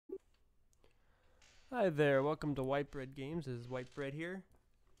Hi there, welcome to Whitebread Games. This is Whitebread here.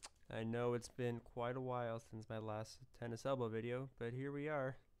 I know it's been quite a while since my last tennis elbow video, but here we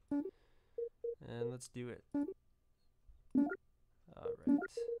are. And let's do it. Alright.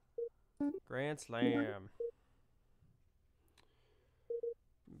 Grand Slam.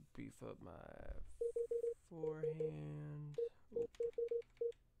 Beef up my forehand. Oh.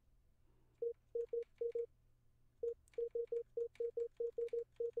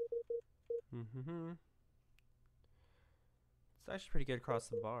 It's actually pretty good across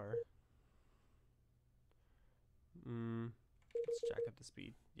the bar. Let's jack up the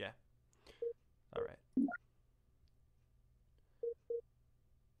speed. Yeah. Alright.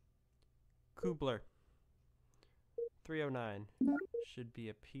 Kubler. 309. Should be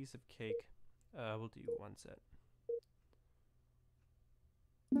a piece of cake. We'll do one set.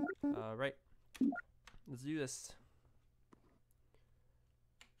 Alright. Let's do this.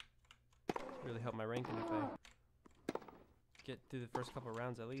 Really help my ranking if I get through the first couple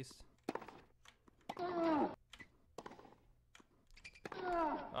rounds at least. Oh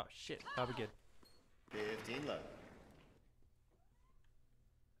shit, that'll be good. 15 left.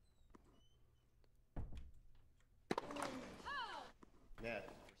 Net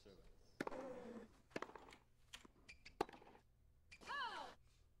for service.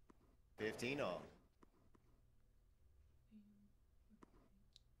 15 all.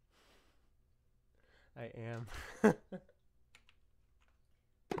 I am.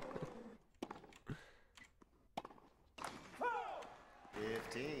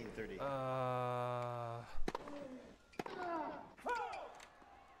 15, 30.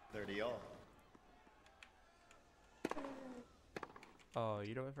 30 all. Oh,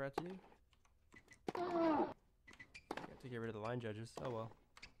 you know what I forgot to do? I got to get rid of the line judges. Oh well.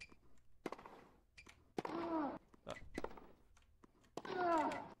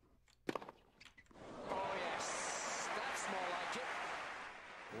 Oh yes, that's more like it.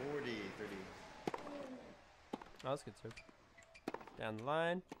 40, 30. Oh, that's good serve. Down the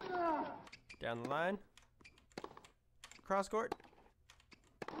line. Down the line. Cross court.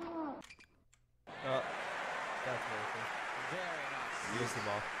 Oh, that's very cool. Very nice. Use the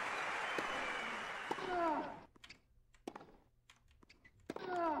ball.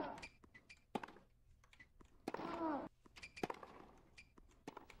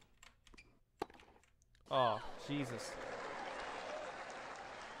 Oh, Jesus.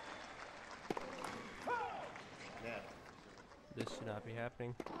 Net. This should not be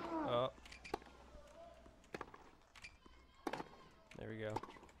happening. Oh. There we go.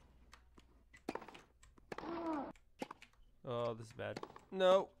 Oh, this is bad.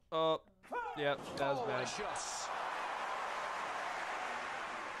 No. Oh. Yep, that was bad. Shots.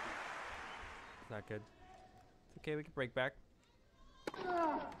 Not good. It's okay, we can break back.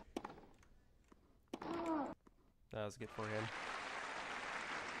 That was a good forehand.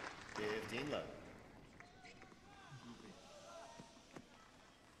 15 left.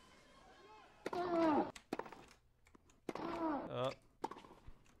 Oh.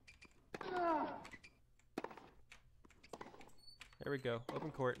 There we go.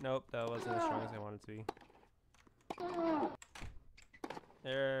 Open court. Nope, that wasn't as strong as I wanted it to be.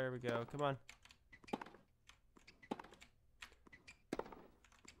 There we go. Come on.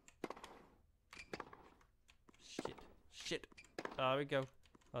 Shit. Shit. There we go.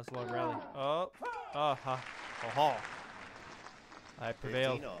 That's a long rally. Oh. Oh, ha. Oh, ha. I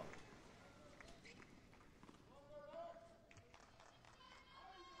prevailed. 15 all.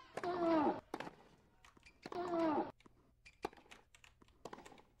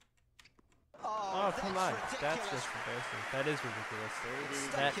 Oh, come on. Ridiculous. That's just embarrassing. That is ridiculous.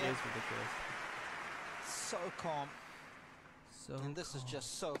 That is ridiculous. So calm. So And this is calm.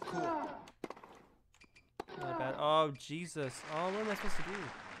 just so cool. Not bad. Oh, Jesus. Oh, what am I supposed to do?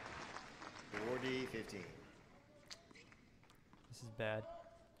 40, 15. This is bad.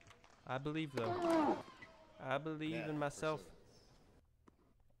 I believe, though. I believe Net in for myself. service.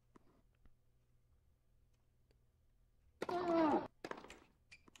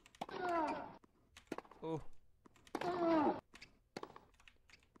 Oh.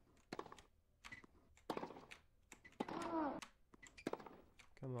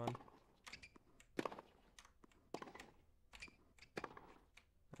 Come on.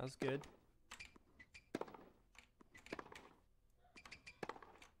 That was good.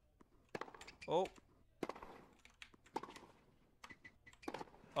 Oh.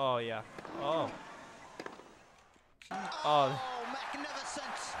 Oh, yeah. Oh. Oh, Magnificent.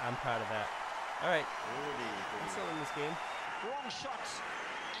 I'm proud of that. All right. 40, I'm 30. still in this game. Wrong shot,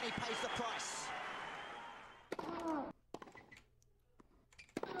 and he pays the price.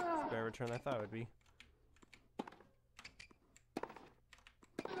 It's a better return than I thought it would be.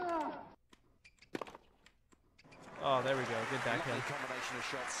 Oh, there we go. Good Lovely backhand. combination of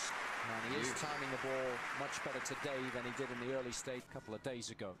shots. And he is timing the ball much better today than he did in the early stage a couple of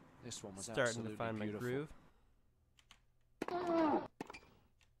days ago. This one was Starting absolutely to find my beautiful. groove.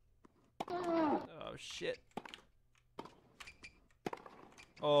 Oh, shit.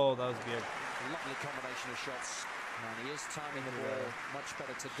 Oh, that was big. Lovely combination of shots. And he is timing the ball much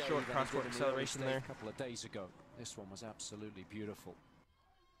better today Short than he cross-court did in the early acceleration stage there. a couple of days ago. This one was absolutely beautiful.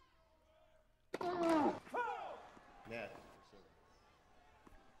 Net.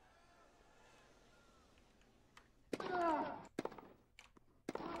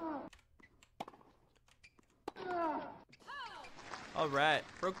 All right,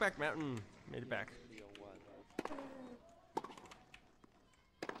 Brokeback Mountain made it back.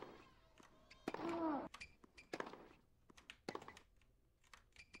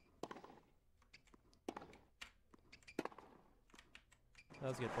 That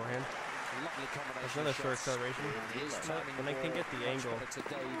was a good forehand. Lovely combination. That's another of short shots. acceleration. And he is But timing when the I can ball get the much angle, better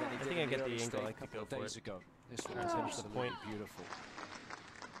today than he I did think in I get early the angle. I stage like a to couple go of for days it. ago. This one Try was and finish the absolutely point. beautiful.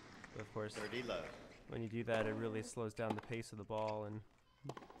 But of course, 30 low. when you do that, it really slows down the pace of the ball, and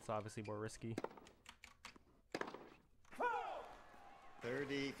it's obviously more risky.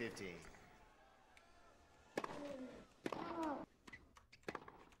 30, 15.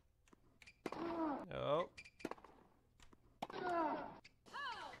 Oh,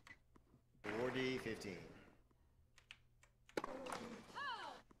 40, 15.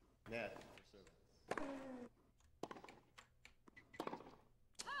 Net.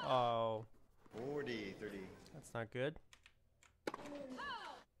 oh, 40, 30. that's not good.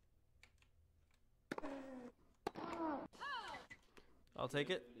 I'll take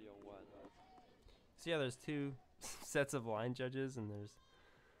it. So yeah, there's two sets of line judges, and there's...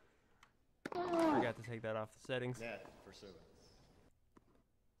 Forgot to take that off the settings. Net for service.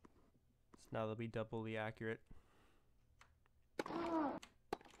 So now they'll be doubly accurate.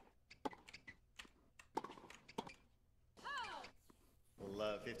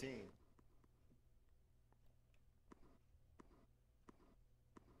 Love 15.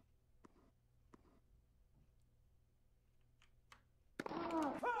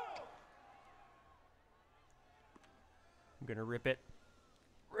 I'm gonna rip it.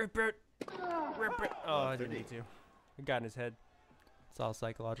 Rip it! Rip it! Oh, I didn't 30. need to. It got in his head. It's all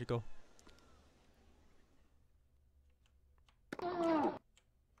psychological.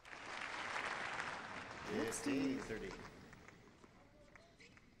 Fifteen, 30.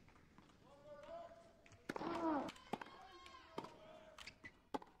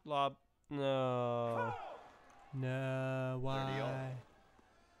 Lob. No. No, 30 all. why?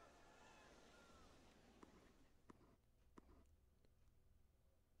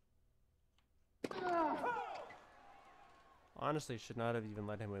 Honestly, should not have even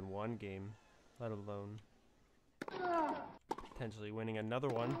let him win one game, let alone potentially winning another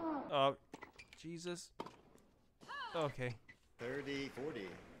one. Oh, Jesus. Okay. 30, 40.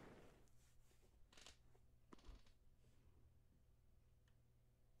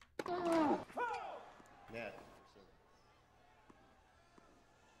 Net.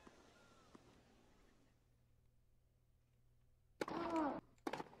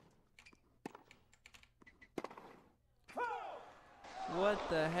 What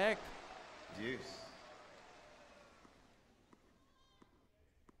the heck? Deuce.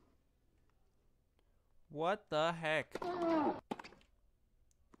 What the heck?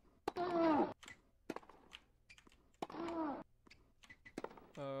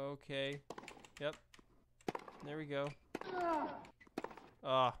 Okay. Yep. There we go.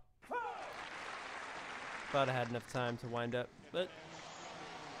 Ah. Thought I had enough time to wind up, but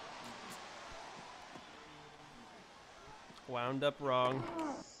wound up wrong.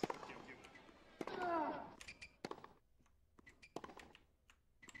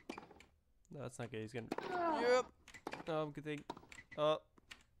 No, that's not good. He's gonna. Yep. Oh, good thing. Oh.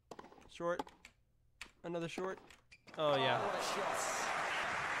 Short. Another short. Oh, yeah. What a shot.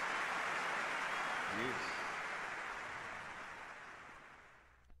 Deuce.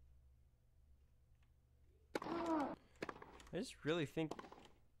 I just really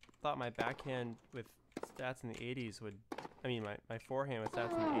thought my backhand with stats in the 80s would, I mean my forehand with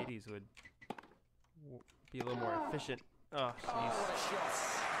stats in the 80s would be a little more efficient. Oh, Oh, jeez. what a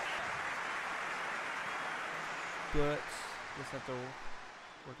shot. But just have to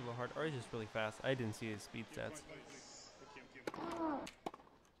work a little hard. Or he's just really fast. I didn't see his speed stats.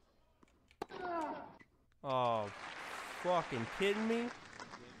 Oh, fucking kidding me?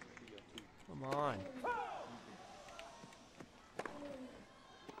 Come on.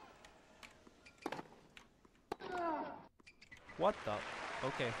 What the?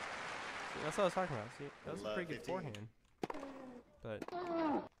 Okay. That's what I was talking about. See, that was a pretty good 15. forehand. But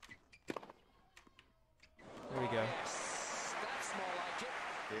there we go. Yes, that's more like it.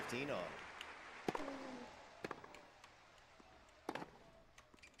 15 all.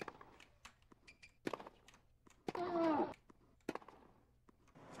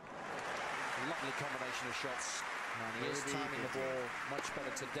 Lovely combination of shots. And he is 30, timing the 15. ball much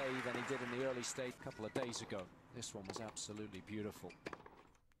better today than he did in the early stage a couple of days ago. This one was absolutely beautiful.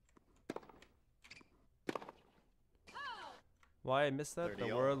 Why I missed that, 30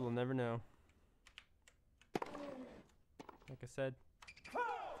 the all. world will never know. Like I said,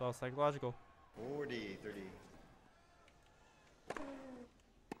 it's all psychological. 40, 30.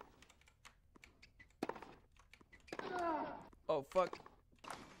 Oh, fuck.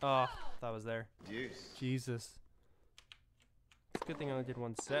 Oh, that was there. Deuce. Jesus. It's a good thing I only did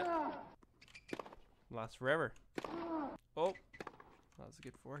one set. Lasts forever. Oh, that was a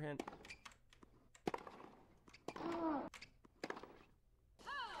good forehand.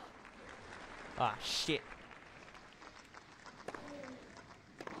 Ah, shit.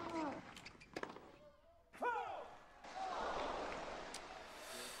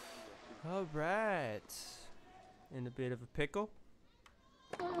 All right. In a bit of a pickle.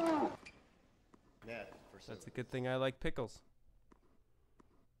 Net for That's a service. good thing I like pickles.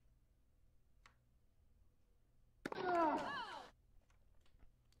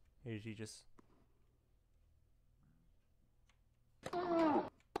 Usually just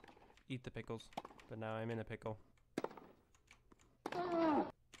eat the pickles, but now I'm in a pickle.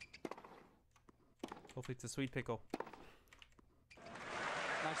 Hopefully it's a sweet pickle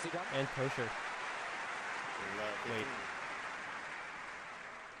Nicely done. and kosher. 15. Wait.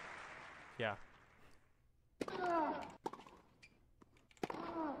 Yeah.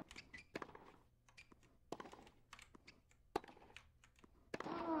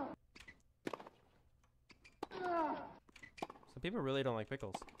 Some people really don't like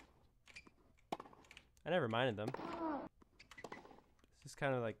pickles. I never minded them. It's just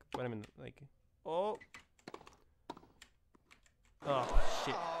kind of like when I'm in oh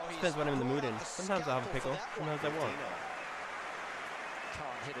shit. Depends what I'm in the mood in. Sometimes I'll have a pickle. Sometimes I 15 won't. all.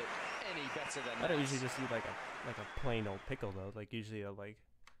 Can't hit it any better than I that. don't usually just eat like a plain old pickle though. Like usually I'll like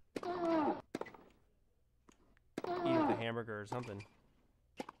eat with a hamburger or something,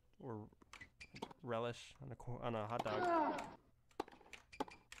 or relish on a hot dog.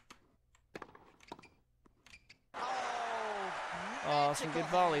 Oh, some good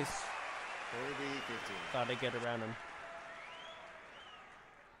volleys. 30, 15. Thought I'd get around him.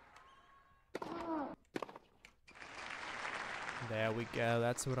 There we go.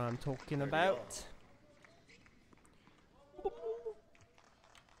 That's what I'm talking 30 about.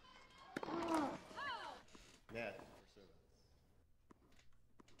 Net for service.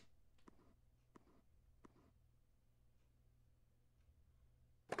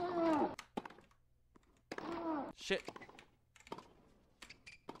 Shit.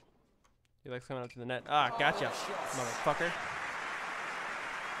 He likes coming up to the net. Ah, gotcha, motherfucker. 30,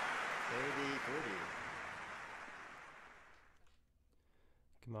 40.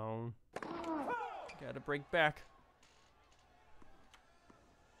 Come on. Gotta break back.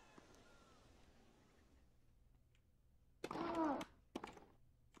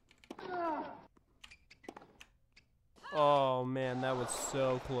 Oh man, that was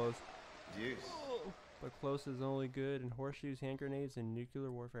so close. Deuce. But close is only good in horseshoes, hand grenades, and nuclear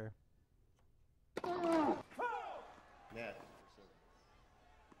warfare. Net for service.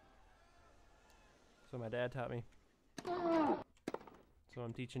 So my dad taught me. So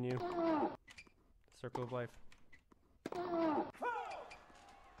I'm teaching you. Circle of life.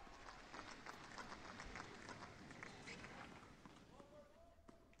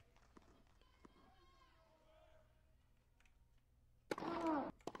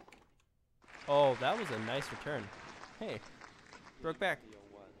 Oh, that was a nice return. Hey, broke back.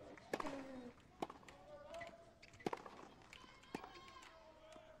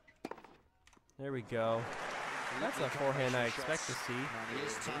 There we go. That's a forehand I expect to see. And he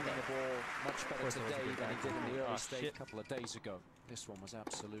is timing the ball much better course it was a today good than he did in the Oh, early stage shit. a couple of days ago. This one was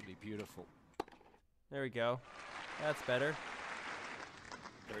absolutely beautiful. There we go. That's better.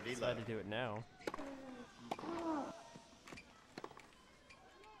 30 Decide left. to do it now.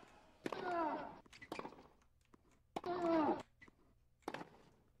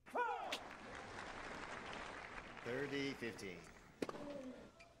 Thirty, 15.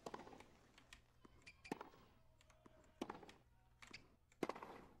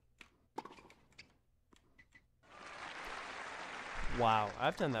 Wow,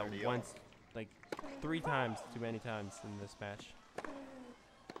 I've done that 30 once, like 3 times too many times in this match.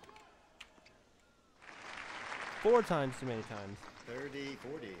 4 times too many times. 30,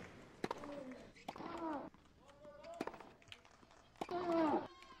 40.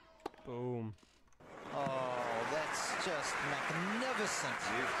 Boom. Oh, that's just magnificent.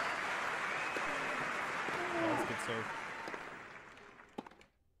 That was a good serve.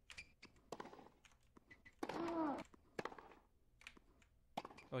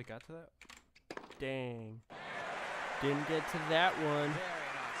 Oh, he got to that? Dang. Didn't get to that one. Very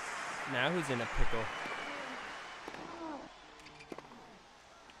nice. Now who's in a pickle?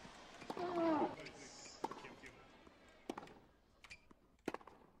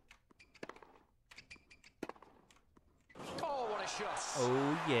 Oh, what a shot.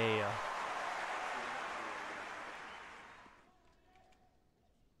 Oh, yeah.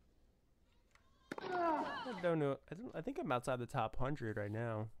 I don't know. I think I'm outside the top 100 right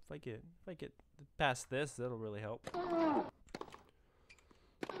now. If I get past this, that'll really help.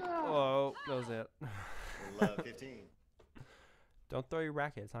 Oh, that was it. 15. Don't throw your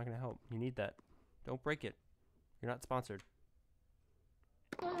racket. It's not going to help. You need that. Don't break it. You're not sponsored.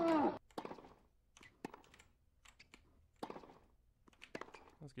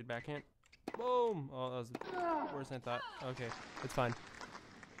 That's a good backhand. Boom! Oh, that was worse than I thought. Okay, it's fine.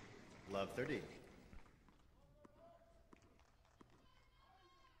 Love 30.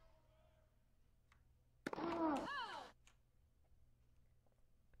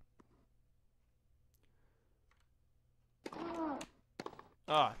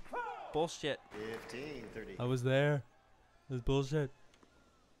 Ah, bullshit. 15, 30. I was there. It was bullshit.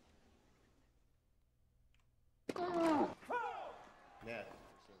 Net.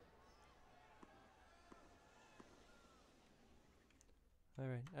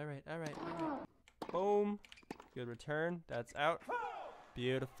 Alright. Boom. Good return. That's out.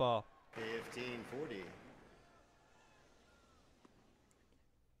 Beautiful. 15, 40. Alright,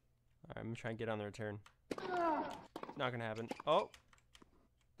 I'm gonna try and get on the return. Not gonna happen. Oh.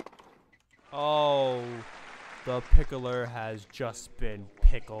 Oh. The pickler has just been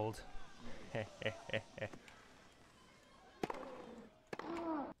pickled. 15,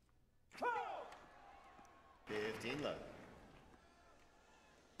 love.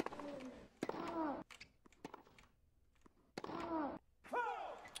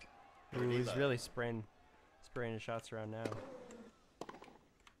 Ooh, he's really spraying his shots around now.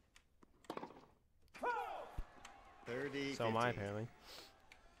 30, So am I, 15. apparently.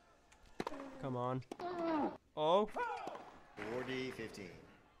 Come on. Oh. 40, 15.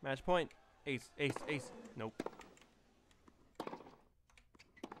 Match point. Ace. Nope.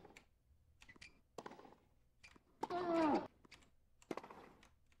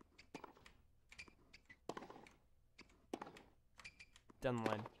 Down the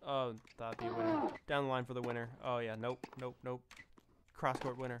line. Oh, that'd be a winner. Down the line for the winner. Oh, yeah. Nope. Cross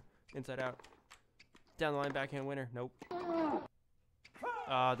court winner. Inside out. Down the line backhand winner. Nope. Oh,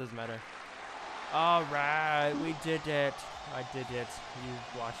 it doesn't matter. All right. We did it. I did it. You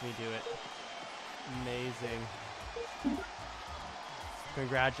watch me do it. Amazing.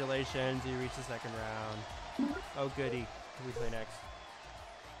 Congratulations. You reached the second round. Oh, goody. Who we play next?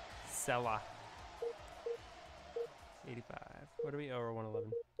 Sella. 85. What are we? Oh, we're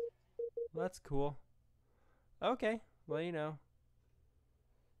 111. Well, that's cool. Okay. Well, you know.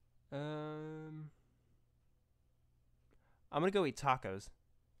 I'm gonna go eat tacos.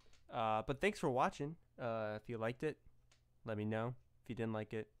 But thanks for watching. If you liked it, let me know. If you didn't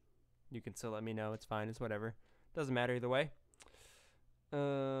like it, you can still let me know. It's fine. It's whatever. Doesn't matter either way.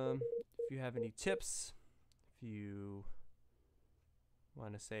 If you have any tips, if you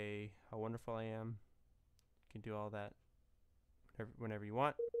want to say how wonderful I am, you can do all that whenever you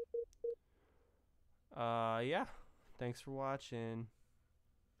want. Yeah. Thanks for watching.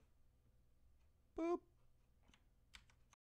 Boop.